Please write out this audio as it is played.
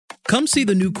Come see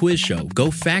the new quiz show, Go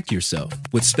Fact Yourself,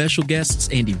 with special guests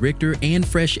Andy Richter and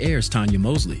Fresh Air's Tanya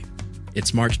Mosley.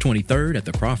 It's March 23rd at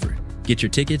the Crawford. Get your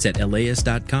tickets at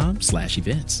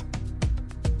LAist.com/events.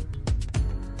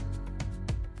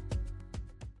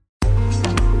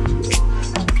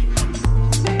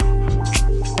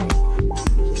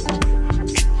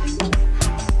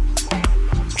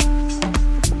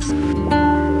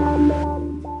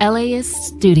 LAist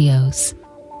Studios.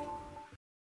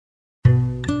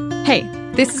 Hey,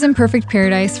 this is Imperfect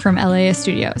Paradise from LAist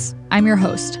Studios. I'm your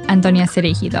host, Antonia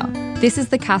Cereijido. This is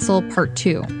The Castle Part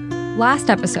 2. Last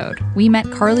episode, we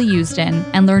met Carly Usden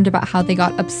and learned about how they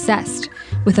got obsessed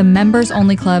with a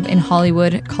members-only club in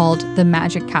Hollywood called the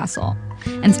Magic Castle,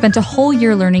 and spent a whole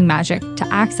year learning magic to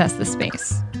access the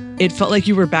space. It felt like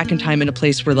you were back in time in a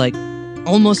place where, like,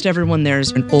 almost everyone there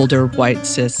is an older, white,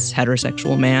 cis,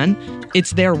 heterosexual man.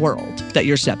 It's their world that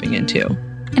you're stepping into.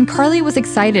 And Carly was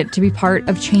excited to be part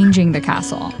of changing the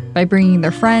castle by bringing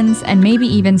their friends and maybe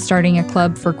even starting a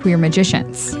club for queer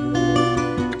magicians.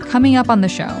 Coming up on the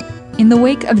show, in the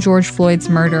wake of George Floyd's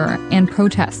murder and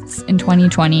protests in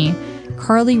 2020,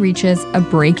 Carly reaches a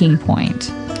breaking point,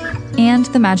 and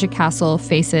the Magic Castle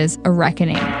faces a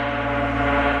reckoning.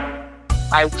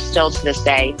 I still to this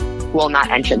day will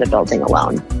not enter the building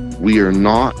alone. We are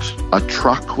not a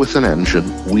truck with an engine.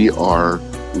 We are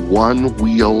one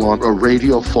wheel on a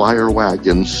radio flyer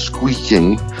wagon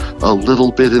squeaking a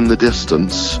little bit in the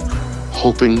distance,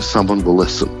 hoping someone will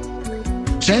listen.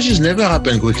 Changes never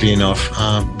happen quickly enough,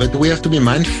 but we have to be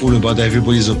mindful about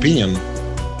everybody's opinion.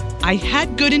 I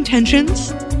had good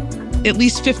intentions, at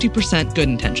least 50% good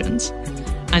intentions.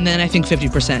 And then I think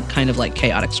 50% kind of like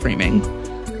chaotic screaming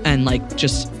and like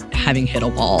just having hit a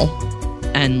wall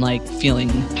and like feeling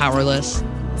powerless.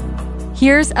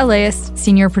 Here's LAist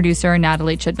senior producer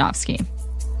Natalie Chudnovsky.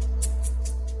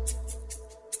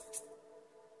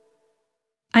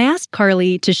 I asked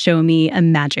Carly to show me a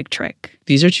magic trick.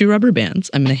 These are 2 rubber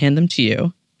bands. I'm going to hand them to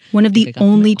you. One of the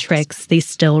only tricks they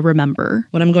still remember.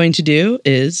 What I'm going to do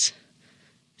is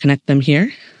connect them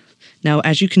here. Now,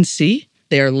 as you can see,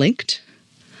 they are linked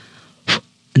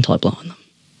until I blow on them.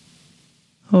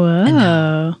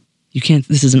 Whoa. You can't,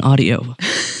 this is an audio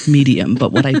medium,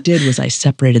 but what I did was I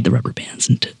separated the rubber bands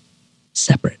into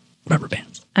separate rubber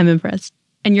bands. I'm impressed.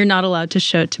 And you're not allowed to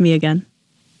show it to me again.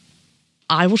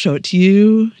 I will show it to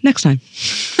you next time.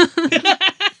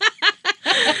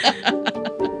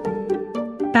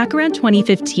 Back around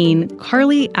 2015,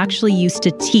 Carly actually used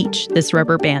to teach this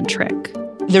rubber band trick.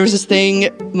 There was this thing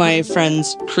my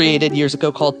friends created years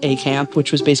ago called A Camp,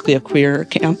 which was basically a queer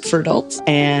camp for adults.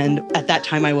 And at that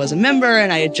time I was a member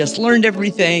and I had just learned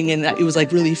everything and it was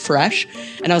like really fresh.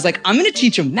 And I was like, I'm going to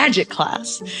teach a magic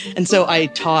class. And so I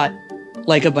taught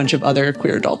like a bunch of other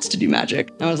queer adults to do magic.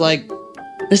 And I was like,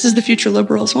 this is the future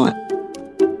liberals want.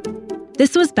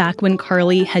 This was back when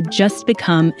Carly had just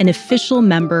become an official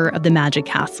member of the Magic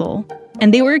Castle.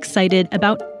 And they were excited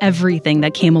about everything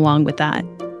that came along with that.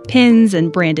 Pins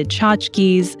and branded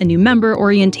tchotchkes, a new member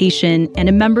orientation, and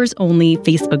a members-only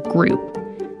Facebook group.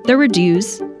 There were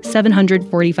dues,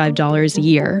 $745 a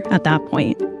year at that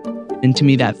point. And to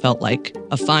me, that felt like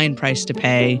a fine price to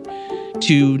pay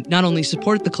to not only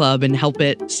support the club and help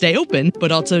it stay open,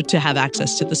 but also to have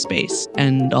access to the space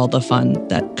and all the fun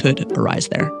that could arise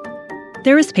there.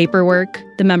 There was paperwork,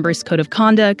 the members' code of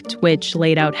conduct, which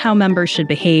laid out how members should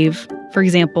behave. For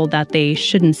example, that they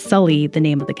shouldn't sully the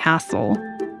name of the castle.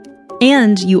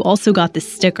 And you also got the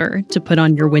sticker to put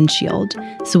on your windshield.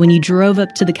 So when you drove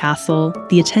up to the castle,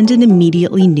 the attendant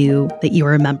immediately knew that you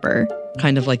were a member.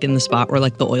 Kind of like in the spot where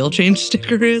like the oil change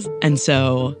sticker is. And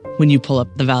so when you pull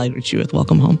up, the Valley greets you with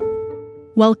welcome home.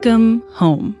 Welcome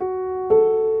home.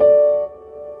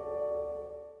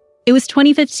 It was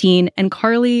 2015 and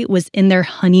Carly was in their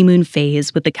honeymoon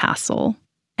phase with the castle.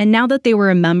 And now that they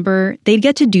were a member, they'd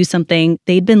get to do something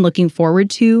they'd been looking forward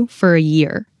to for a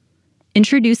year.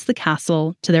 Introduce the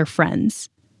castle to their friends.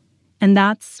 And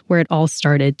that's where it all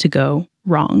started to go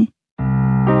wrong.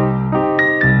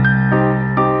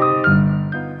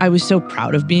 I was so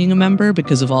proud of being a member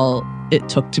because of all it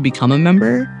took to become a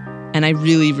member. And I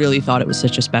really, really thought it was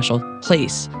such a special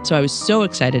place. So I was so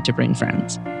excited to bring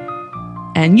friends.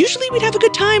 And usually we'd have a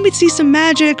good time. We'd see some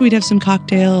magic. We'd have some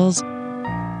cocktails.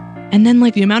 And then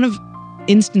like the amount of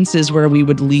instances where we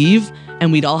would leave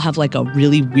and we'd all have like a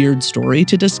really weird story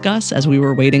to discuss as we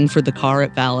were waiting for the car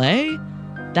at valet,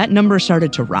 that number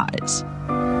started to rise.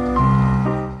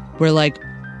 We're like,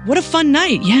 what a fun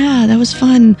night. Yeah, that was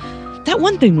fun. That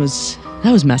one thing was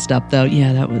messed up though.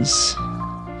 Yeah, that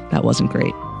wasn't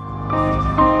great.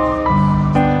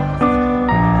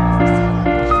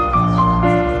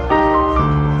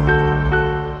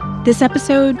 This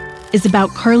episode is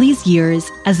about Carly's years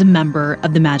as a member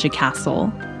of the Magic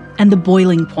Castle and the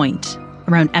boiling point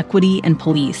around equity and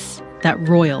police that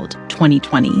roiled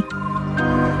 2020.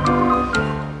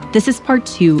 This is part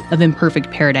 2 of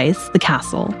Imperfect Paradise, The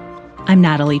Castle. I'm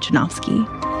Natalie Janofsky.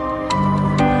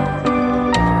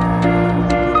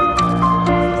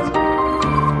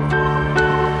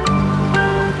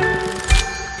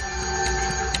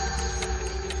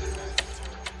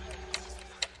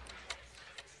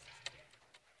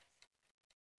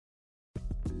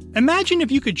 Imagine if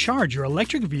you could charge your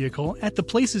electric vehicle at the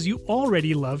places you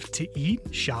already love to eat,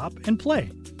 shop, and play.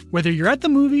 Whether you're at the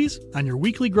movies, on your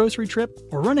weekly grocery trip,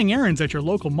 or running errands at your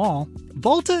local mall,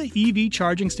 Volta EV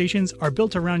charging stations are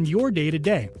built around your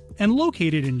day-to-day and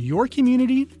located in your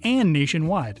community and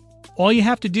nationwide. All you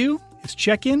have to do is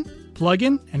check in, plug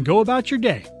in, and go about your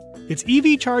day. It's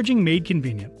EV charging made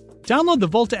convenient. Download the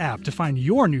Volta app to find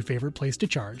your new favorite place to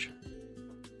charge.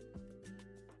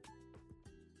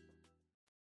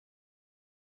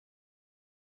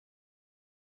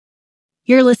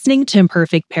 You're listening to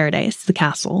Imperfect Paradise, The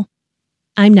Castle.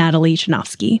 I'm Natalie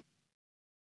Janofsky.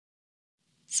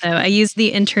 So I used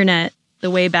the internet,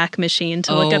 the Wayback Machine,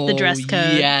 to look up the dress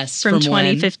code from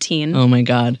 2015. Oh my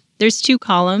God. There's 2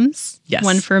 columns,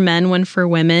 one for men, one for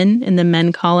women. In the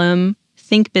men column,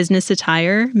 think business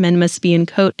attire. Men must be in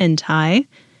coat and tie.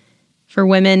 For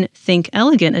women, think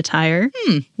elegant attire.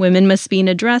 Women must be in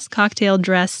a dress, cocktail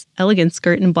dress, elegant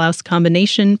skirt and blouse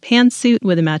combination, pantsuit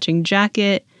with a matching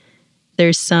jacket.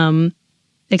 There's some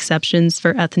exceptions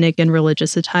for ethnic and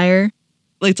religious attire.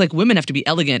 It's like women have to be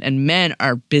elegant and men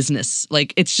are business.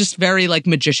 Like, it's just very like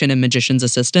magician and magician's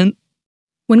assistant.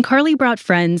 When Carly brought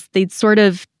friends, they'd sort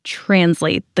of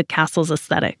translate the castle's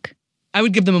aesthetic. I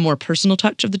would give them a more personal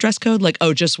touch of the dress code. Like,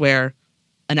 oh, just wear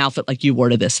an outfit like you wore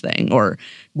to this thing, or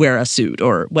wear a suit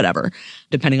or whatever,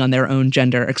 depending on their own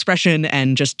gender expression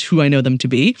and just who I know them to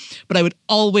be. But I would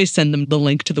always send them the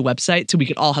link to the website so we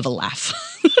could all have a laugh.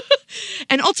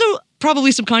 And also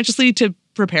probably subconsciously to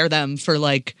prepare them for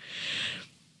like,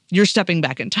 you're stepping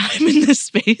back in time in this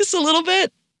space a little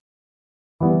bit.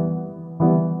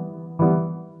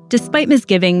 Despite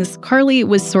misgivings, Carly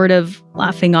was sort of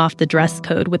laughing off the dress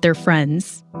code with their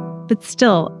friends. But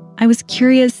still, I was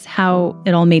curious how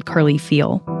it all made Carly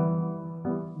feel.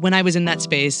 When I was in that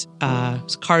space, it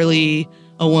was Carly,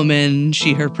 a woman,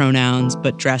 she, her pronouns,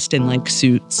 but dressed in like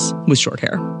suits with short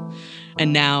hair.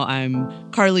 And now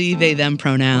I'm Carly, they, them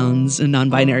pronouns, a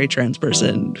non-binary trans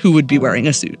person who would be wearing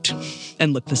a suit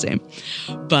and look the same.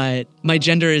 But my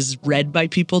gender is read by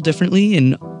people differently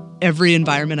in every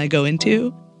environment I go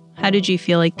into. How did you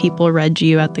feel like people read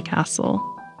you at the castle?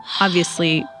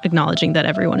 Obviously, acknowledging that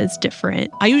everyone is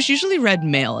different. I was usually read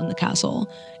male in the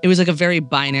castle. It was like a very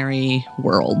binary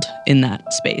world in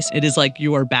that space. It is like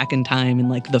you are back in time in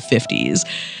like the 50s.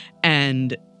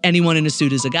 And anyone in a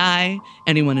suit is a guy,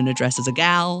 anyone in a dress is a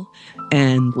gal,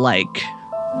 and like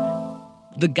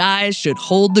the guys should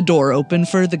hold the door open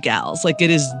for the gals. Like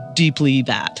it is deeply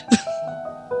that.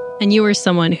 And you were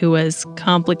someone who was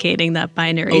complicating that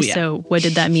binary. Oh, yeah. So what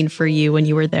did that mean for you when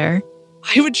you were there?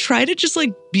 I would try to just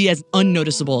like be as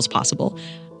unnoticeable as possible.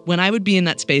 When I would be in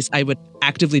that space, I would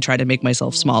actively try to make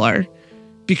myself smaller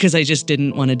because I just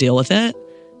didn't want to deal with it.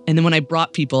 And then when I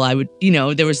brought people, I would,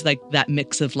 there was like that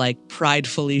mix of like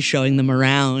pridefully showing them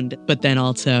around, but then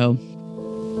also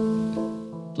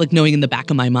like knowing in the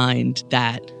back of my mind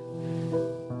that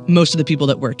most of the people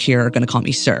that work here are going to call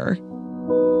me sir.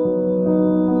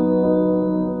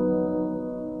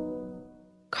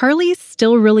 Carly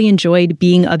still really enjoyed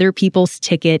being other people's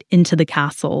ticket into the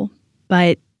castle,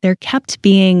 but there kept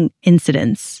being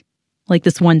incidents, like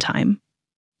this one time.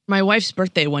 My wife's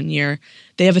birthday one year,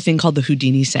 they have a thing called the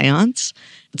Houdini Seance.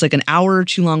 It's like an hour or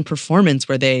 2 long performance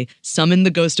where they summon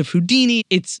the ghost of Houdini.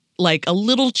 It's like a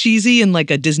little cheesy in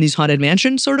like a Disney's Haunted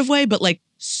Mansion sort of way, but like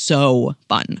so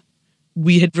fun.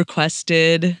 We had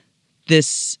requested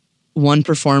this one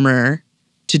performer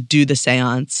to do the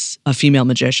seance, a female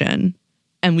magician.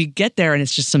 And we get there and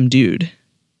it's just some dude.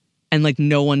 And like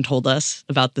no one told us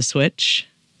about the switch.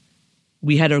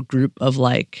 We had a group of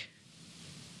like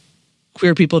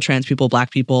queer people, trans people,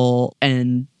 Black people,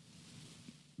 and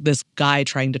this guy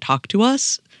trying to talk to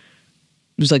us.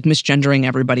 It was like misgendering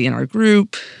everybody in our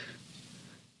group,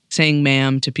 saying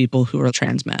ma'am to people who are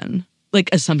trans men. Like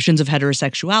assumptions of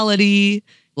heterosexuality,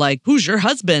 like who's your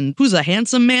husband? Who's a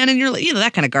handsome man? And you're like,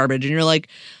 that kind of garbage. And you're like,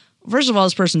 first of all,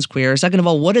 this person's queer. Second of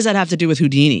all, what does that have to do with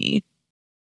Houdini?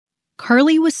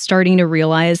 Carly was starting to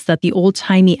realize that the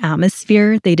old-timey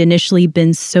atmosphere they'd initially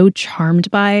been so charmed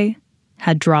by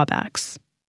had drawbacks.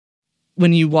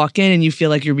 When you walk in and you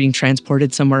feel like you're being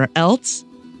transported somewhere else,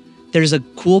 There's a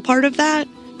cool part of that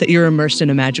you're immersed in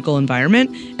a magical environment.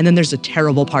 And then there's a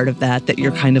terrible part of that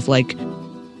you're kind of like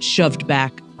shoved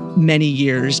back many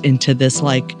years into this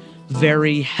like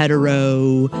very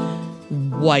hetero,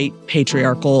 white,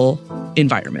 patriarchal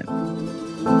environment.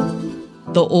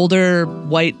 The older,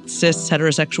 white, cis,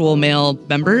 heterosexual male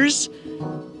members,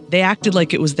 they acted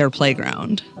like it was their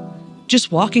playground.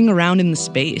 Just walking around in the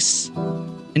space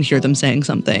and hear them saying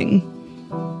something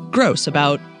gross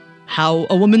about how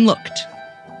a woman looked.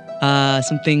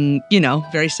 Something,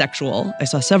 very sexual. I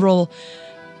saw several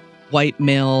white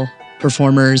male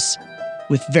performers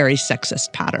with very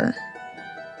sexist patter.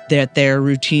 That their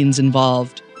routines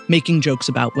involved making jokes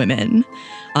about women.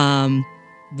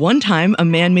 One time, a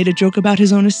man made a joke about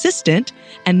his own assistant,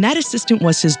 and that assistant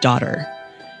was his daughter.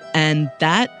 And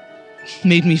that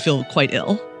made me feel quite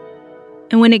ill.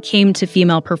 And when it came to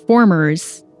female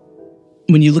performers,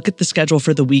 when you look at the schedule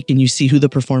for the week and you see who the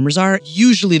performers are,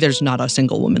 usually there's not a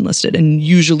single woman listed, and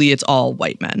usually it's all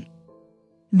white men.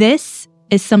 This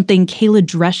is something Kayla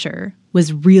Drescher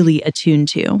was really attuned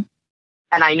to.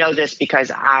 And I know this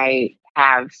because I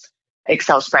have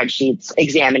Excel spreadsheets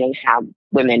examining how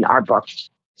women are booked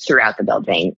throughout the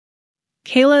building.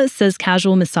 Kayla says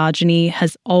casual misogyny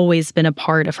has always been a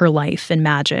part of her life in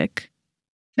magic.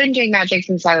 I've been doing magic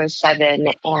since I was 7,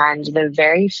 and the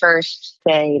very first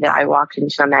day that I walked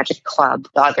into a magic club,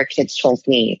 the other kids told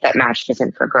me that magic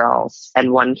isn't for girls,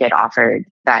 and one kid offered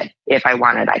that if I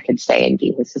wanted, I could stay and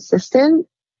be his assistant.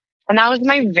 And that was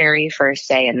my very first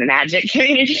day in the magic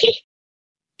community.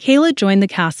 Kayla joined the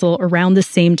castle around the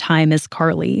same time as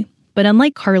Carly, but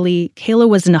unlike Carly, Kayla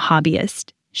wasn't a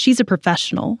hobbyist. She's a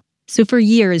professional. So for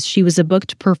years, she was a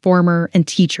booked performer and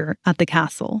teacher at the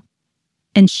castle.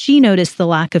 And she noticed the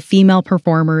lack of female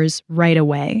performers right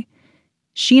away.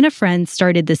 She and a friend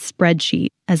started this spreadsheet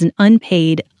as an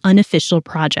unpaid, unofficial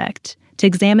project to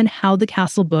examine how the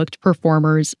castle booked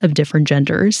performers of different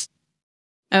genders.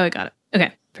 Oh, I got it.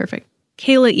 Okay, perfect.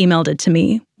 Kayla emailed it to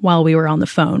me while we were on the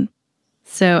phone.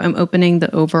 So I'm opening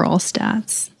the overall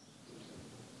stats.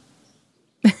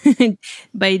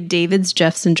 By Davids,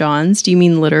 Jeffs, and Johns, do you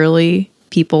mean literally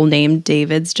people named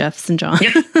Davids, Jeffs, and Johns?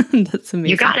 Yep. That's amazing.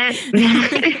 You got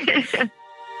it.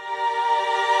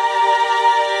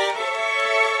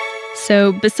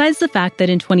 So besides the fact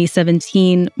that in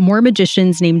 2017, more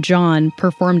magicians named John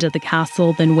performed at the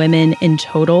castle than women in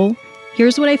total,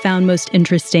 here's what I found most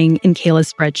interesting in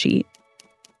Kayla's spreadsheet.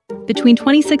 Between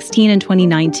 2016 and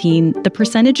 2019, the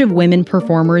percentage of women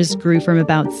performers grew from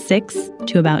about 6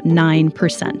 to about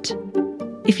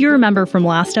 9%. If you remember from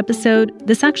last episode,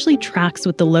 this actually tracks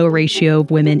with the low ratio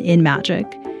of women in magic.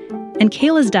 And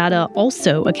Kayla's data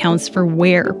also accounts for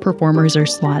where performers are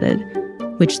slotted,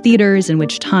 which theaters and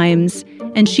which times,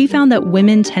 and she found that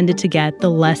women tended to get the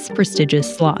less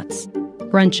prestigious slots,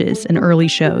 brunches and early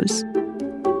shows.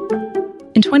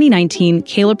 In 2019,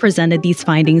 Kayla presented these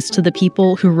findings to the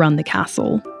people who run the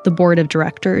castle, the board of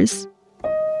directors.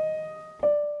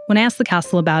 When I asked the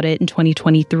castle about it in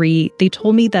 2023, they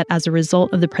told me that as a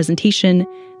result of the presentation,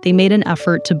 they made an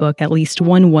effort to book at least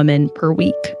one woman per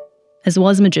week, as well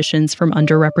as magicians from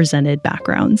underrepresented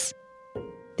backgrounds.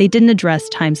 They didn't address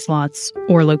time slots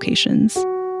or locations.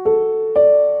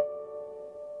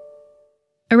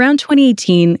 Around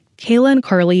 2018, Kayla and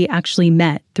Carly actually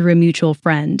met through a mutual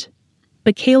friend.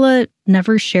 But Kayla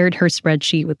never shared her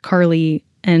spreadsheet with Carly,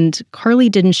 and Carly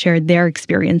didn't share their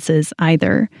experiences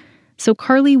either. So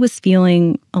Carly was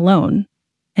feeling alone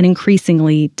and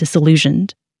increasingly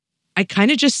disillusioned. I kind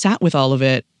of just sat with all of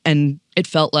it, and it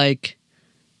felt like,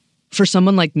 for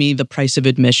someone like me, the price of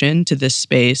admission to this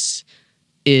space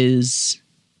is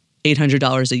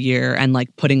 $800 a year and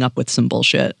like putting up with some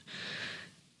bullshit.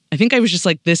 I think I was just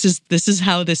like, this is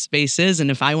how this space is,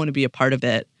 and if I want to be a part of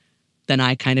it, then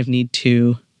I kind of need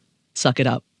to suck it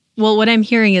up. Well, what I'm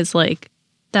hearing is like,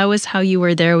 that was how you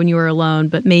were there when you were alone,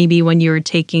 but maybe when you were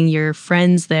taking your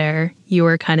friends there, you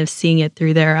were kind of seeing it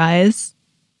through their eyes.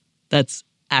 That's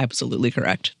absolutely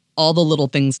correct. All the little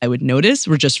things I would notice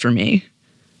were just for me.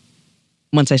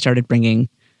 Once I started bringing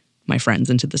my friends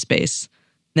into the space,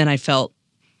 then I felt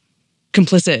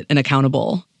complicit and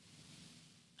accountable.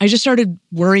 I just started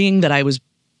worrying that I was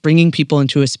bringing people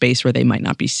into a space where they might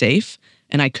not be safe,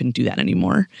 and I couldn't do that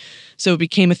anymore. So it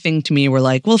became a thing to me where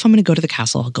like, well, if I'm going to go to the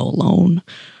castle, I'll go alone.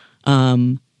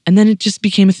 And then it just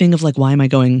became a thing of like, why am I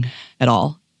going at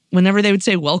all? Whenever they would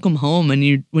say, welcome home,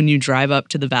 and when you drive up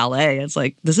to the valet, it's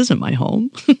like, this isn't my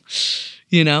home.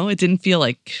 It didn't feel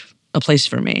like a place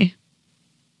for me.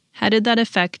 How did that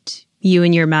affect you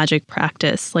and your magic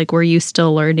practice? Like, were you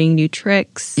still learning new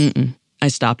tricks? I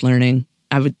stopped learning.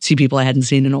 I would see people I hadn't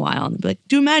seen in a while, and they'd be like,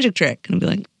 do a magic trick. And I'd be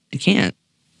like, I can't.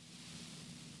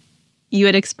 you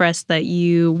had expressed that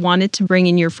you wanted to bring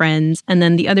in your friends, and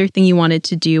then the other thing you wanted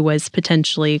to do was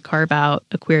potentially carve out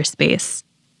a queer space.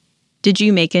 Did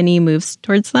you make any moves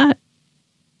towards that?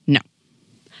 No.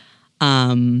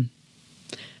 I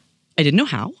didn't know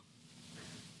how.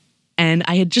 And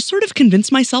I had just sort of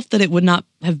convinced myself that it would not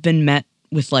have been met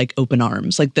with like open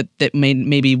arms, like that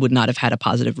maybe would not have had a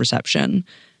positive reception.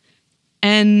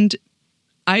 And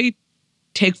I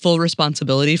take full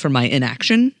responsibility for my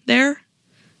inaction there.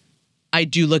 I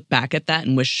do look back at that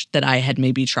and wish that I had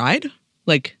maybe tried,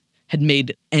 like had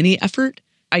made any effort.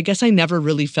 I guess I never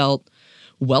really felt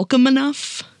welcome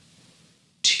enough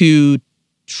to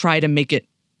try to make it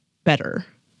better.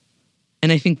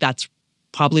 And I think that's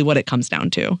probably what it comes down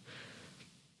to.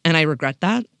 And I regret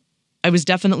that. I was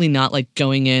definitely not like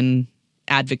going in,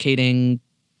 advocating,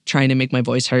 trying to make my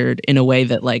voice heard in a way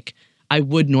that like I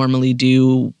would normally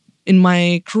do in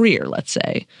my career, let's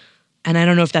say. And I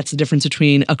don't know if that's the difference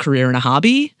between a career and a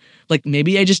hobby. Like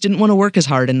maybe I just didn't want to work as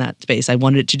hard in that space. I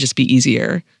wanted it to just be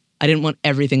easier. I didn't want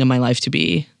everything in my life to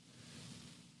be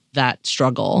that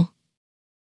struggle.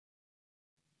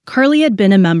 Carly had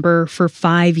been a member for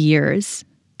 5 years,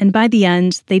 and by the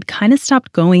end, they'd kind of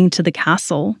stopped going to the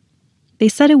castle. They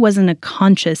said it wasn't a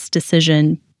conscious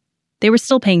decision. They were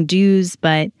still paying dues,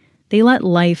 but they let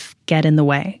life get in the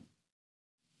way.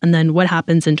 And then what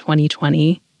happens in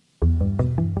 2020?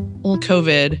 Well,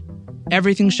 COVID,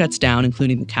 everything shuts down,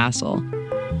 including the castle.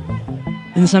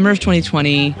 In the summer of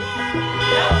 2020,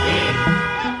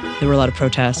 there were a lot of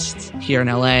protests here in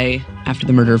LA after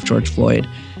the murder of George Floyd.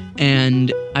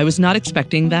 And I was not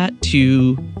expecting that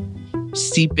to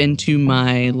seep into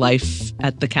my life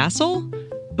at the castle,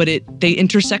 but they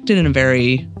intersected in a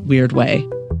very weird way.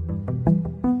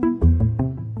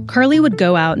 Carly would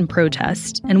go out and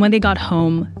protest, and when they got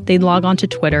home, they'd log onto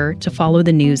Twitter to follow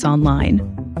the news online.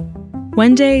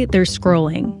 One day, they're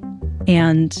scrolling,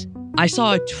 and I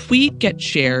saw a tweet get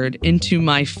shared into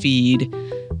my feed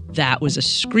that was a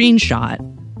screenshot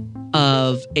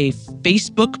of a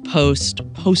Facebook post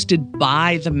posted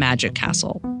by the Magic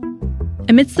Castle.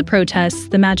 Amidst the protests,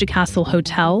 the Magic Castle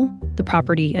Hotel, the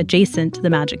property adjacent to the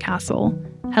Magic Castle,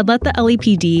 had let the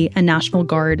LAPD and National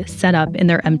Guard set up in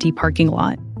their empty parking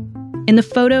lot. In the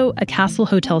photo, a Castle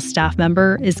Hotel staff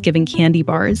member is giving candy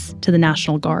bars to the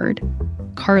National Guard.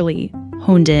 Carly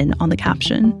honed in on the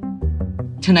caption.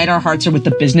 Tonight our hearts are with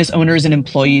the business owners and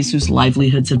employees whose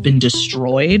livelihoods have been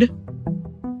destroyed.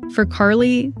 For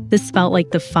Carly, this felt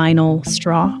like the final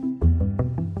straw.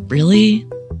 Really?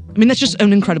 I mean, that's just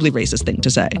an incredibly racist thing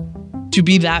to say. To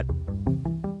be that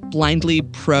blindly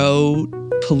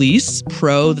pro-police,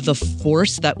 pro the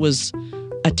force that was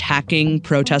attacking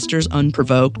protesters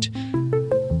unprovoked.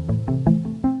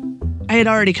 I had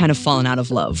already kind of fallen out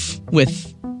of love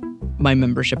with my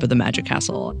membership of the Magic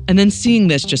Castle. And then seeing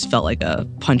this just felt like a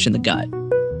punch in the gut.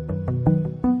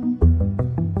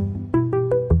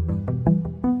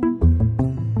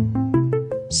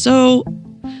 So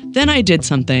then I did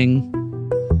something.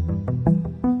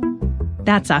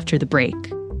 That's after the break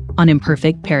on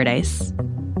Imperfect Paradise.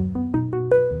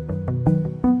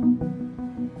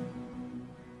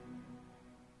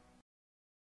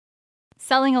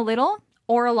 Selling a little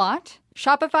or a lot?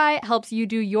 Shopify helps you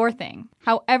do your thing,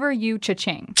 however you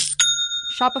cha-ching.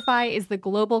 Shopify is the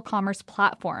global commerce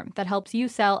platform that helps you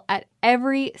sell at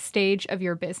every stage of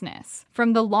your business.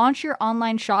 From the launch your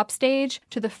online shop stage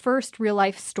to the first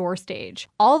real-life store stage,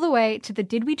 all the way to the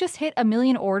did we just hit 1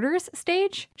 million orders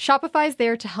stage? Shopify's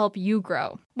there to help you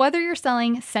grow. Whether you're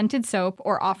selling scented soap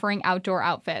or offering outdoor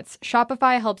outfits,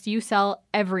 Shopify helps you sell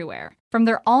everywhere. From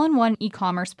their all-in-one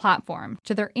e-commerce platform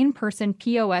to their in-person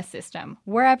POS system,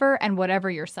 wherever and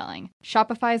whatever you're selling,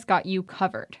 Shopify's got you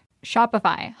covered.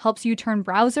 Shopify helps you turn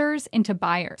browsers into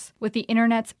buyers with the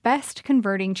internet's best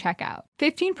converting checkout.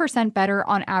 15% better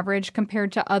on average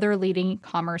compared to other leading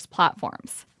commerce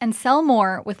platforms. And sell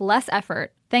more with less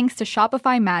effort thanks to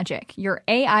Shopify Magic, your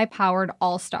AI-powered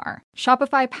all-star.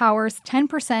 Shopify powers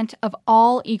 10% of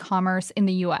all e-commerce in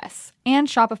the US. And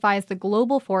Shopify is the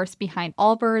global force behind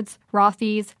Allbirds,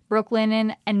 Rothy's,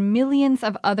 Brooklinen, and millions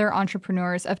of other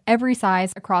entrepreneurs of every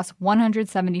size across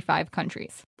 175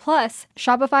 countries. Plus,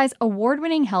 Shopify's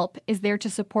award-winning help is there to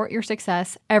support your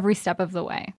success every step of the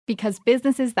way. Because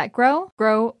businesses that grow,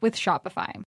 grow with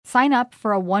Shopify. Sign up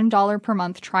for a $1 per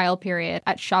month trial period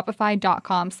at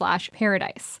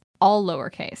shopify.com/paradise, all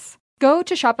lowercase. Go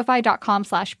to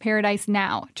shopify.com/paradise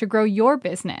now to grow your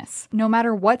business, no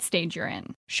matter what stage you're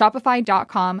in.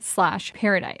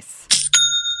 Shopify.com/paradise.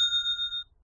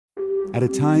 At a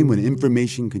time when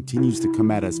information continues to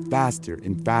come at us faster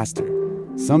and faster,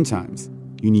 sometimes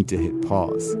you need to hit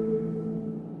pause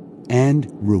and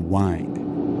rewind.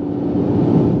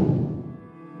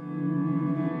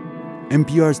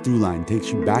 NPR's Throughline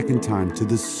takes you back in time to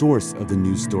the source of the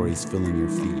news stories filling your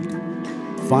feed.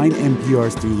 Find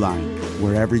NPR's Throughline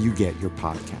wherever you get your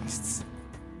podcasts.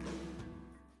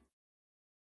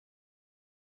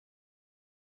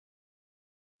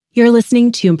 You're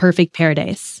listening to Imperfect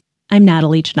Paradise. I'm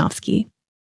Natalie Janofsky.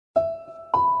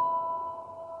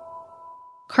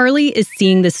 Carly is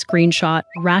seeing this screenshot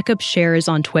rack up shares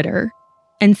on Twitter,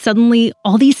 and suddenly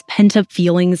all these pent-up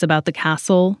feelings about the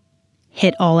castle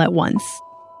hit all at once.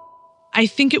 I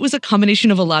think it was a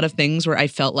combination of a lot of things where I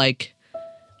felt like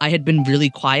I had been really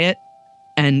quiet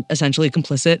and essentially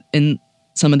complicit in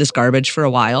some of this garbage for a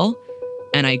while,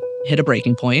 and I hit a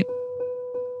breaking point.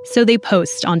 So they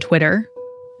post on Twitter.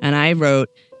 And I wrote,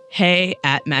 "Hey,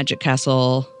 at Magic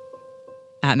Castle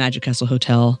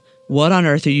Hotel, what on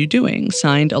earth are you doing?"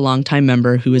 Signed, a longtime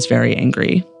member who is very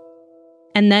angry.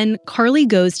 And then Carly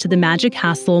goes to the Magic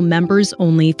Castle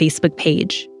members-only Facebook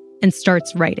page and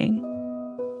starts writing.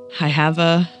 I have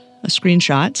a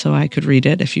screenshot so I could read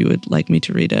it if you would like me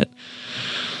to read it.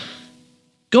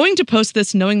 "Going to post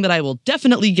this knowing that I will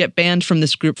definitely get banned from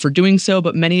this group for doing so,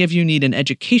 but many of you need an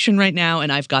education right now,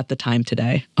 and I've got the time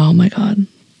today." Oh my God.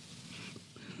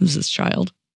 Who's this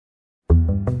child?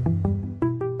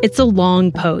 It's a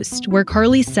long post where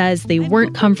Carly says they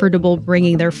weren't comfortable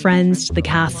bringing their friends to the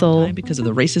castle because of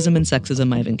the racism and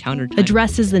sexism I've encountered.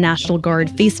 Addresses the National Guard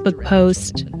Facebook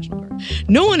post.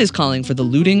 No one is calling for the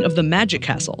looting of the Magic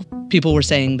Castle. People were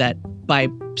saying that by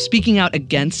speaking out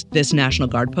against this National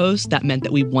Guard post, that meant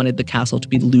that we wanted the castle to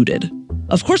be looted.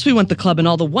 Of course we want the club and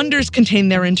all the wonders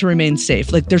contained therein to remain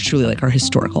safe. Like, there's truly our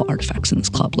historical artifacts in this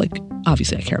club.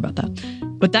 Obviously I care about that.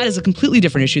 But that is a completely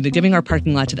different issue than giving our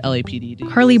parking lot to the LAPD.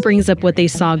 Carly brings up what they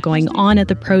saw going on at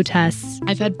the protests.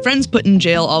 "I've had friends put in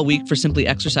jail all week for simply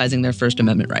exercising their First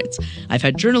Amendment rights. I've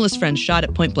had journalist friends shot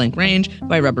at point-blank range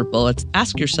by rubber bullets.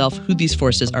 Ask yourself who these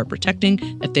forces are protecting.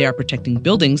 If they are protecting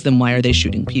buildings, then why are they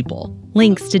shooting people?"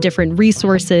 Links to different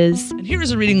resources. And here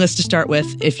is a reading list to start with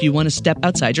if you want to step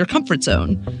outside your comfort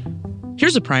zone.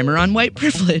 Here's a primer on white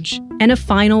privilege. And a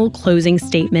final closing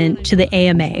statement to the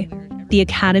AMA, the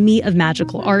Academy of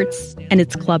Magical Arts, and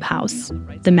its clubhouse,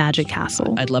 the Magic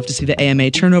Castle. "I'd love to see the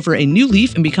AMA turn over a new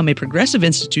leaf and become a progressive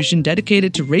institution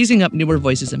dedicated to raising up newer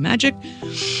voices in magic.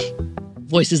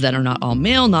 Voices that are not all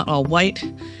male, not all white.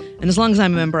 And as long as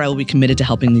I'm a member, I will be committed to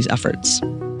helping these efforts."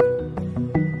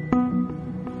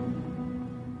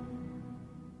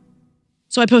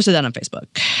 So I posted that on Facebook.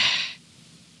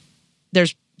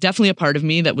 There's definitely a part of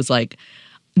me that was like,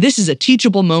 this is a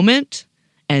teachable moment,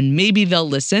 and maybe they'll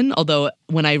listen. Although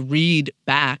when I read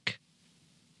back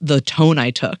the tone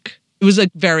I took, it was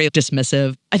very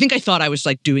dismissive. I think I thought I was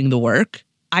doing the work.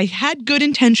 I had good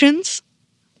intentions,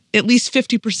 at least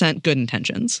 50% good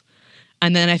intentions.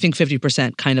 And then I think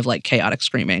 50% kind of chaotic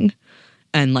screaming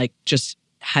and just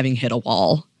having hit a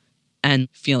wall and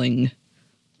feeling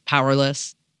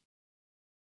powerless.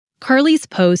 Carly's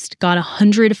post got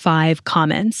 105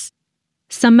 comments.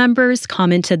 Some members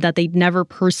commented that they'd never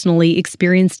personally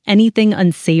experienced anything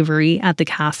unsavory at the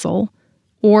castle,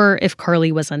 or if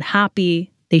Carly was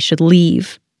unhappy, they should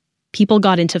leave. People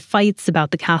got into fights about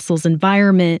the castle's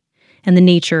environment and the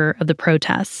nature of the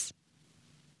protests.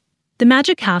 The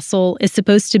Magic Castle is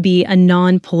supposed to be a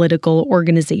non-political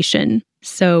organization,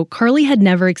 so Carly had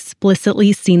never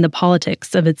explicitly seen the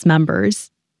politics of its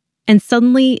members. And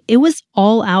suddenly, it was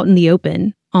all out in the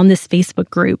open on this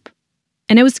Facebook group.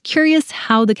 And I was curious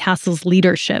how the castle's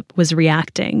leadership was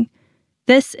reacting.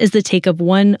 This is the take of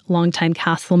one longtime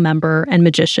castle member and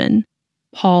magician,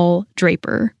 Paul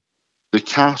Draper. The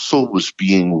castle was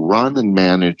being run and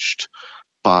managed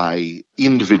by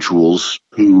individuals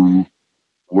who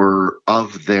were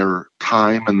of their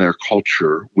time and their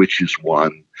culture, which is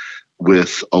one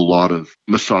with a lot of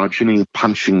misogyny,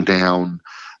 punching down,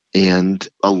 and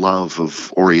a love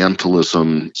of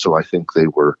Orientalism. So I think they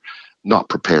were not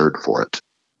prepared for it.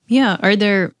 Yeah. Are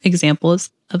there examples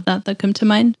of that come to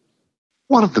mind?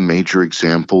 One of the major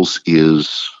examples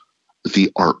is the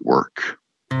artwork.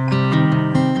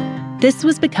 This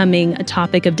was becoming a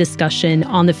topic of discussion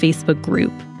on the Facebook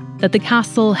group, that the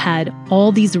castle had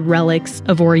all these relics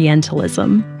of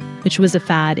Orientalism, which was a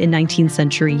fad in 19th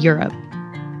century Europe.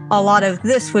 A lot of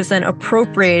this was then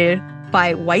appropriated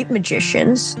by white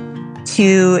magicians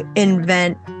to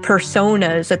invent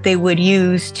personas that they would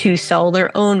use to sell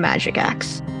their own magic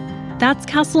acts. That's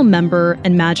castle member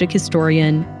and magic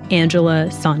historian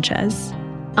Angela Sanchez.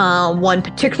 One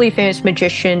particularly famous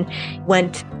magician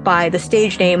went by the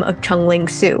stage name of Chung-Ling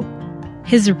Soo.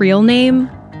 His real name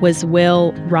was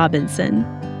Will Robinson,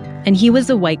 and he was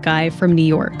a white guy from New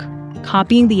York,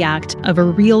 copying the act of a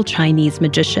real Chinese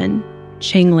magician,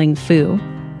 Cheng Ling Fu.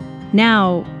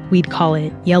 Now, we'd call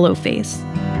it yellowface.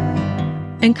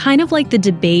 And kind of like the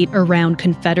debate around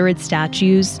Confederate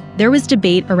statues, there was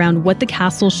debate around what the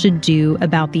castle should do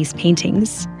about these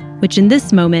paintings, which in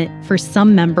this moment, for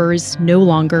some members, no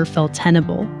longer felt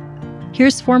tenable.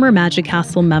 Here's former Magic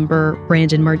Castle member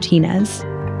Brandon Martinez.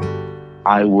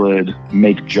 I would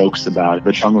make jokes about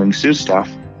the Chung Ling Soo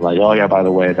stuff. Like, oh yeah, by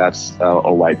the way, that's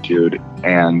a white dude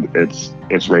and it's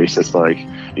racist. Like,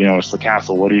 it's the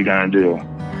castle. What are you going to do?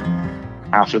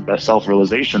 After that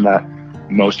self-realization that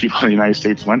most people in the United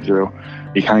States went through,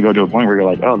 you kind of go to a point where you're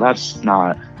like, oh, that's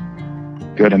not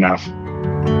good enough.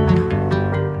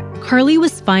 Carly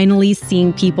was finally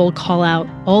seeing people call out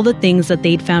all the things that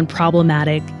they'd found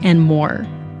problematic and more.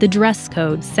 The dress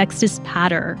code, sexist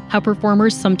patter, how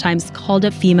performers sometimes called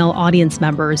up female audience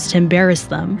members to embarrass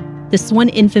them. This one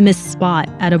infamous spot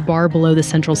at a bar below the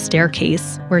central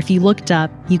staircase, where if you looked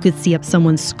up, you could see up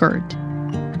someone's skirt.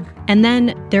 And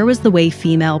then there was the way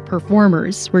female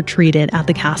performers were treated at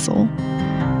the castle.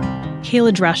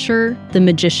 Kayla Drescher, the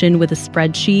magician with a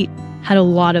spreadsheet, had a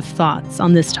lot of thoughts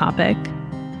on this topic,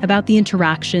 about the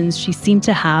interactions she seemed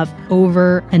to have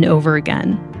over and over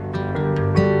again.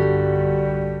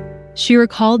 She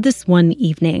recalled this one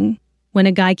evening when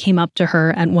a guy came up to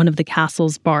her at one of the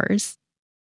castle's bars.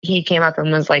 He came up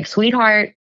and was like,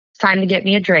 "Sweetheart, it's time to get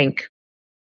me a drink."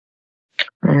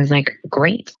 And I was like,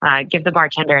 "Great. Give the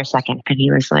bartender a second." And he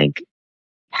was like,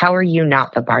 "How are you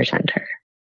not the bartender?"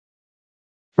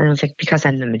 And I was like, "Because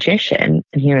I'm the magician."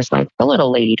 And he was like, "The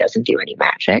little lady doesn't do any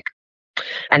magic."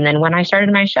 And then when I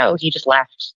started my show, he just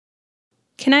left.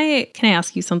 Can I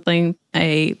ask you something?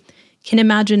 I can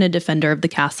imagine a defender of the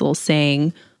castle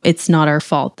saying, it's not our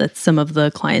fault that some of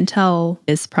the clientele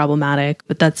is problematic,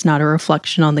 but that's not a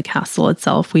reflection on the castle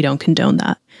itself. We don't condone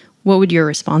that. What would your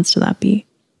response to that be?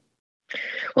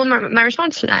 Well, my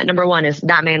response to that, number one, is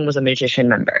that man was a magician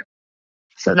member.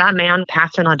 So that man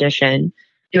passed an audition.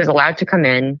 He was allowed to come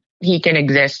in. He can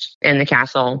exist in the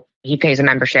castle. He pays a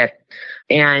membership.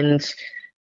 And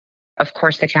of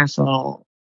course, the castle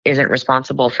isn't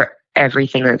responsible for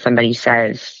everything that somebody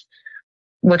says.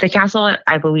 What the castle,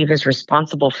 I believe, is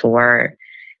responsible for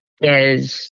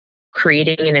is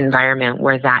creating an environment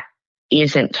where that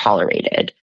isn't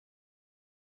tolerated.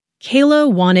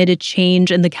 Kayla wanted a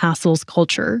change in the castle's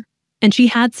culture, and she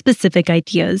had specific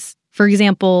ideas. For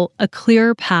example, a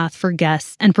clear path for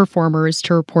guests and performers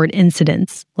to report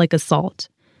incidents like assault.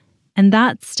 And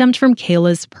that stemmed from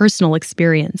Kayla's personal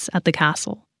experience at the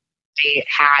castle. They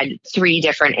had 3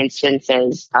 different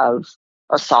instances of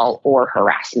assault or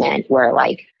harassment where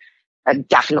I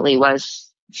definitely was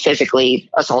physically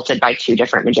assaulted by 2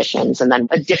 different magicians. And then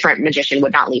a different magician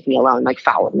would not leave me alone,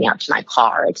 followed me up to my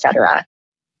car, etc.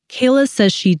 Kayla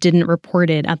says she didn't report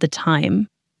it at the time,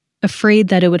 afraid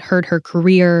that it would hurt her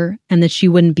career and that she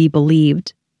wouldn't be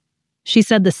believed. She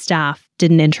said the staff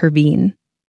didn't intervene.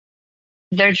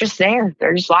 They're just there.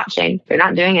 They're just watching. They're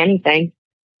not doing anything.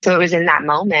 So it was in that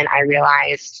moment I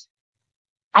realized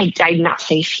I'm not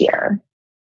safe here.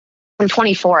 I'm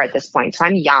 24 at this point, so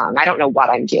I'm young. I don't know what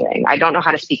I'm doing. I don't know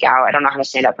how to speak out. I don't know how to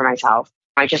stand up for myself.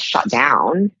 I just shut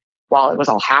down while it was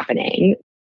all happening.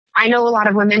 I know a lot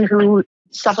of women who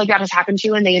stuff like that has happened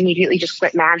to and they immediately just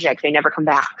quit magic. They never come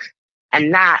back.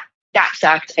 And that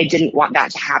sucked. I didn't want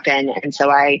that to happen. And so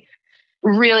I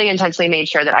really intensely made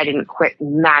sure that I didn't quit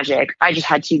magic. I just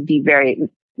had to be very,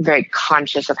 very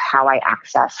conscious of how I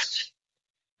accessed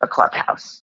a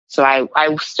clubhouse. So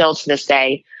I still to this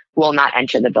day will not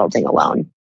enter the building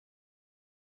alone.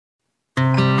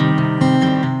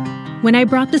 When I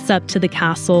brought this up to the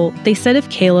castle, they said if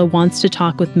Kayla wants to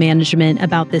talk with management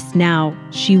about this now,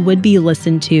 she would be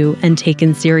listened to and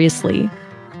taken seriously.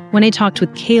 When I talked with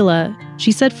Kayla,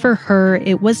 she said for her,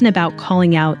 it wasn't about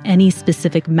calling out any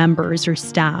specific members or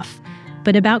staff,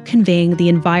 but about conveying the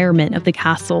environment of the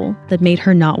castle that made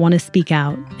her not want to speak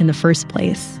out in the first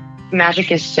place. Magic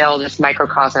is still this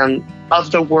microcosm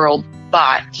of the world,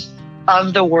 but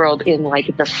of the world in the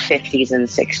 50s and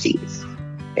 60s.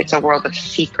 It's a world of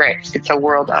secrets. It's a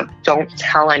world of don't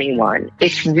tell anyone.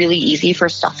 It's really easy for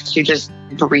stuff to just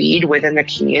breed within the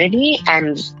community,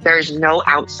 and there's no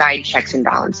outside checks and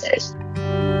balances.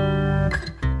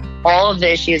 All of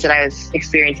the issues that I was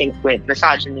experiencing with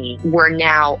misogyny were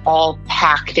now all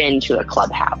packed into a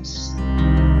clubhouse.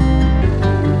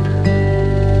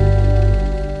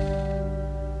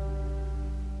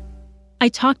 I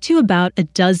talked to about a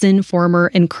dozen former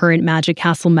and current Magic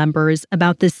Castle members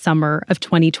about this summer of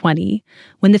 2020,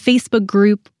 when the Facebook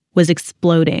group was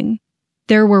exploding.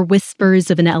 There were whispers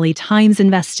of an LA Times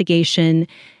investigation,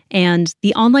 and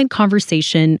the online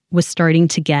conversation was starting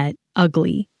to get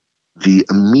ugly. The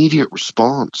immediate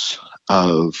response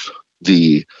of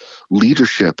The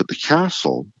leadership at the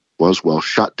castle was, well,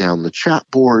 shut down the chat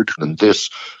board, and this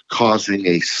causing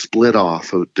a split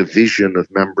off, a division of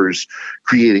members,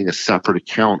 creating a separate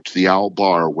account, the Owl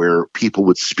Bar, where people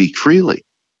would speak freely.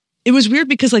 It was weird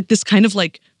because like this kind of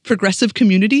like progressive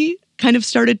community kind of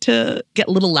started to get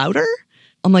a little louder.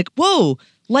 I'm like, whoa,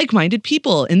 like-minded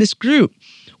people in this group.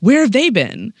 Where have they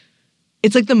been?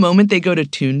 It's like the moment they go to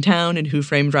Toontown and Who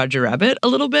Framed Roger Rabbit a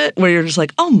little bit, where you're just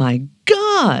like, oh my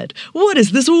God, what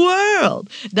is this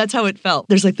world? That's how it felt.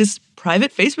 There's like this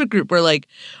private Facebook group where like,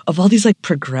 of all these like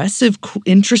progressive,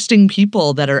 interesting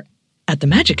people that are at the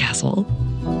Magic Castle.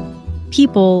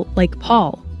 People like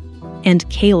Paul and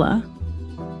Kayla.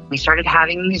 We started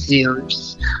having these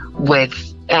Zooms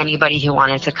with anybody who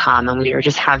wanted to come, and we were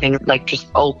just having like just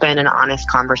open and honest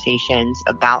conversations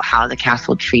about how the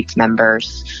castle treats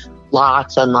members.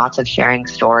 Lots and lots of sharing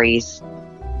stories.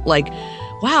 Like,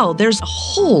 wow, there's a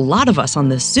whole lot of us on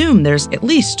this Zoom. There's at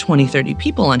least 20, 30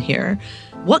 people on here.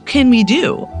 What can we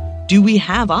do? Do we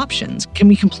have options? Can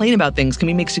we complain about things? Can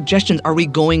we make suggestions? Are we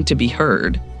going to be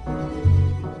heard?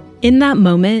 In that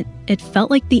moment, it felt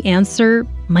like the answer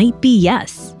might be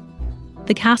yes.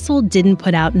 The castle didn't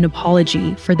put out an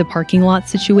apology for the parking lot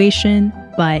situation,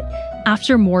 but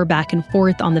after more back and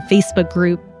forth on the Facebook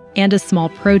group, and a small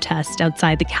protest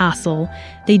outside the castle,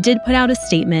 they did put out a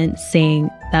statement saying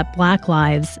that Black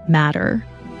Lives Matter.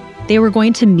 They were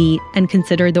going to meet and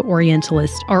consider the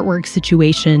Orientalist artwork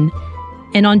situation.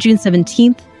 And on June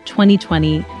 17th,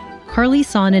 2020, Carly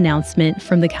saw an announcement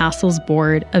from the castle's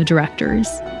board of directors.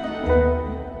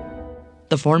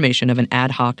 The formation of an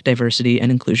ad hoc diversity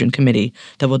and inclusion committee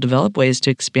that will develop ways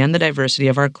to expand the diversity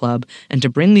of our club and to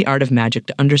bring the art of magic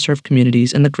to underserved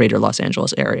communities in the greater Los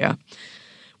Angeles area.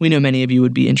 We know many of you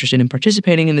would be interested in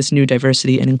participating in this new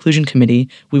diversity and inclusion committee.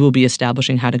 We will be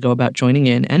establishing how to go about joining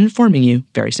in and informing you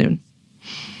very soon.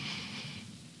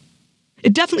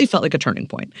 It definitely felt like a turning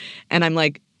point. And I'm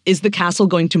like, is the castle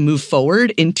going to move forward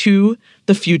into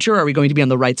the future? Are we going to be on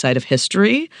the right side of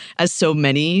history? As so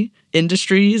many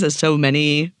industries, as so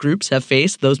many groups have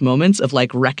faced those moments of like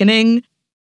reckoning.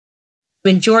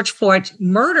 When George Floyd's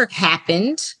murder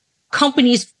happened,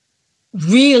 companies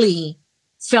really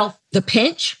felt the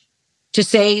pinch to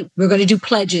say, we're going to do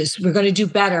pledges, we're going to do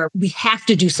better, we have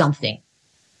to do something.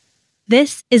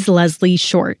 This is Leslie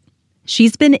Short.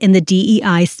 She's been in the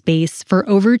DEI space for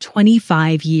over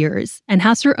 25 years and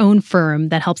has her own firm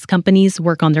that helps companies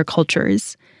work on their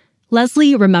cultures.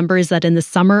 Leslie remembers that in the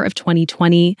summer of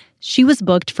 2020, she was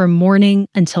booked from morning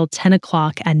until 10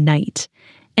 o'clock at night.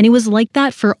 And it was like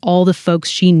that for all the folks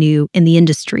she knew in the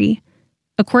industry.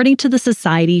 According to the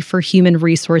Society for Human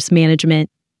Resource Management,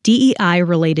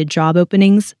 DEI-related job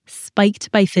openings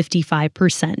spiked by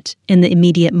 55% in the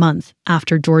immediate month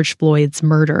after George Floyd's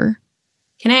murder.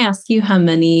 Can I ask you how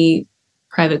many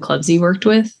private clubs you worked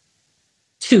with?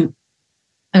 2.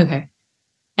 Okay.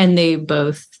 And they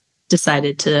both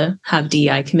decided to have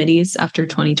DEI committees after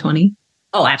 2020?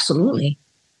 Oh, absolutely.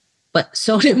 But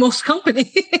so did most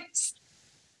companies.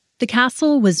 The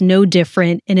castle was no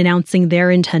different in announcing their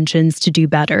intentions to do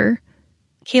better.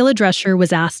 Kayla Drescher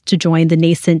was asked to join the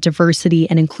nascent Diversity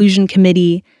and Inclusion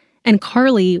Committee, and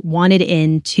Carly wanted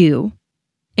in too.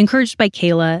 Encouraged by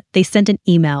Kayla, they sent an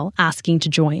email asking to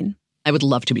join. I would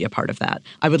love to be a part of that.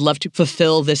 I would love to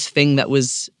fulfill this thing that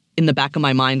was in the back of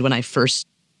my mind when I first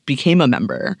became a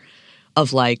member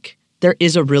of like, there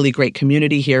is a really great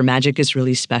community here. Magic is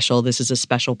really special. This is a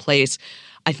special place.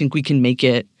 I think we can make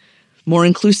it more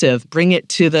inclusive, bring it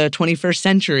to the 21st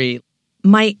century.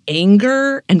 My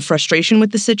anger and frustration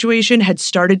with the situation had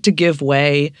started to give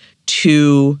way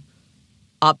to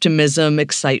optimism,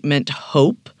 excitement,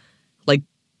 hope. Like,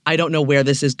 I don't know where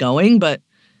this is going, but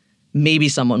maybe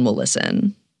someone will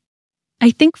listen. I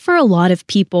think for a lot of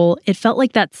people, it felt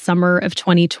like that summer of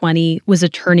 2020 was a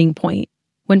turning point,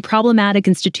 when problematic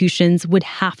institutions would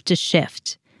have to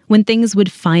shift, when things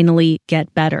would finally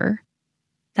get better.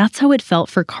 That's how it felt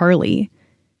for Carly.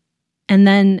 And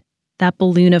then that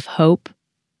balloon of hope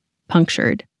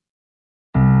punctured.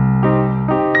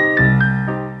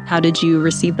 How did you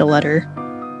receive the letter?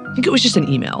 I think it was just an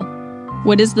email.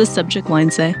 What does the subject line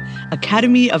say?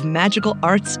 Academy of Magical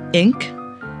Arts, Inc.,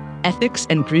 Ethics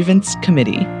and Grievance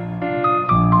Committee.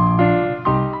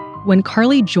 When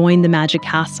Carly joined the Magic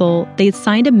Castle, they'd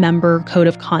signed a member code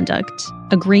of conduct,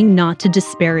 agreeing not to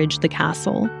disparage the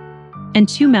castle. And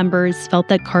 2 members felt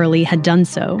that Carly had done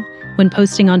so when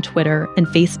posting on Twitter and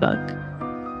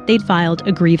Facebook. They'd filed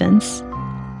a grievance.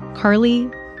 Carly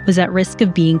was at risk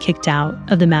of being kicked out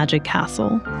of the Magic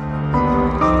Castle.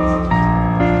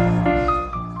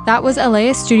 That was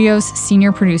LAist Studios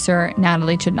senior producer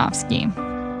Natalie Chudnovsky.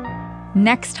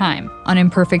 next time on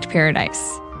Imperfect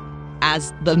Paradise.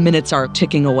 As the minutes are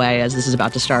ticking away, as this is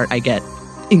about to start, I get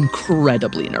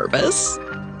incredibly nervous.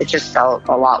 It just felt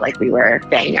a lot like we were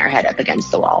banging our head up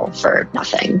against the wall for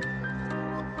nothing.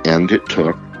 And it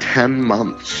took 10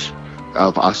 months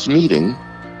of us meeting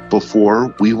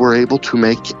before we were able to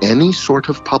make any sort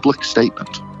of public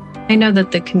statement. I know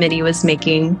that the committee was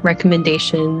making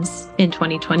recommendations in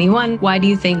 2021. Why do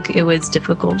you think it was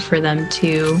difficult for them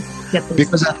to get this?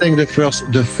 Because I think the first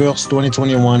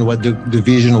 2021, the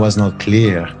vision was not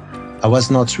clear. I was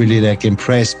not really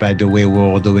impressed by the way we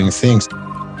were doing things.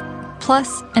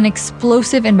 Plus, an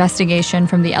explosive investigation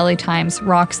from the LA Times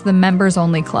rocks the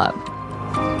members-only club.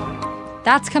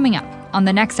 That's coming up on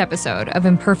the next episode of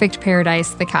Imperfect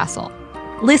Paradise, The Castle.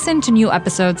 Listen to new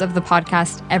episodes of the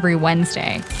podcast every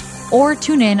Wednesday, or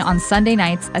tune in on Sunday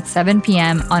nights at 7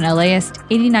 p.m. on LAist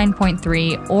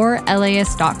 89.3 or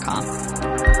LAist.com.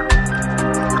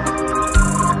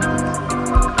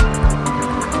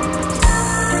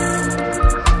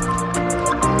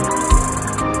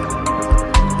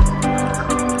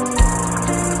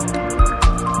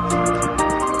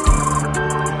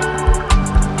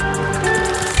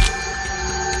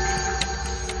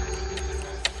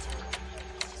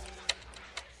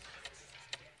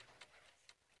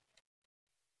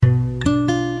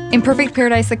 Imperfect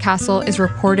Paradise, The Castle is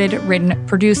reported, written,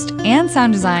 produced, and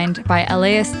sound designed by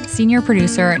LAist senior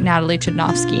producer Natalie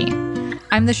Chudnovsky.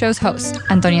 I'm the show's host,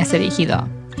 Antonia Cereijido.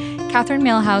 Catherine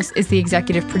Mailhouse is the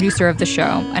executive producer of the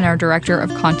show and our director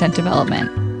of content development.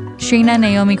 Shayna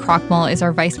Naomi Krochmal is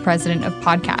our vice president of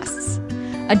podcasts.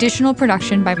 Additional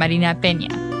production by Marina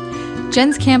Peña.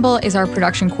 Jens Campbell is our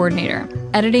production coordinator.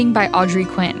 Editing by Audrey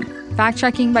Quinn.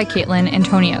 Fact-checking by Caitlin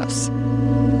Antonios.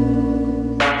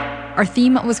 Our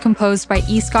theme was composed by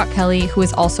E. Scott Kelly, who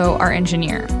is also our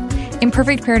engineer.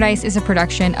 Imperfect Paradise is a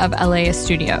production of LAist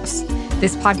Studios.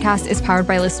 This podcast is powered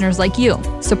by listeners like you.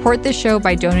 Support this show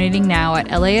by donating now at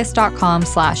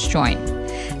LAist.com/join.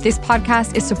 This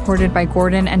podcast is supported by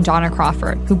Gordon and Donna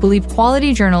Crawford, who believe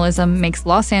quality journalism makes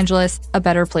Los Angeles a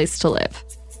better place to live.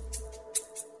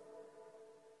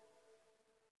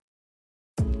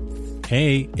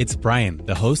 Hey, it's Brian,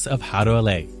 the host of How to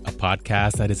LA, a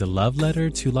podcast that is a love letter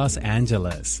to Los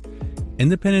Angeles.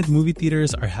 Independent movie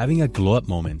theaters are having a glow-up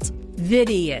moment.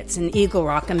 Vidiots and Eagle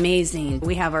Rock, amazing.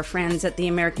 We have our friends at the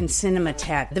American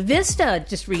Cinematheque. The Vista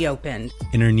just reopened.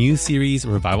 In our new series,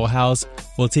 Revival House,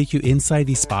 we'll take you inside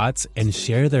these spots and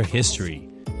share their history,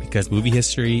 because movie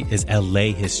history is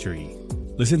LA history.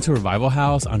 Listen to Revival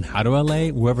House on How to LA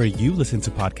wherever you listen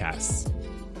to podcasts.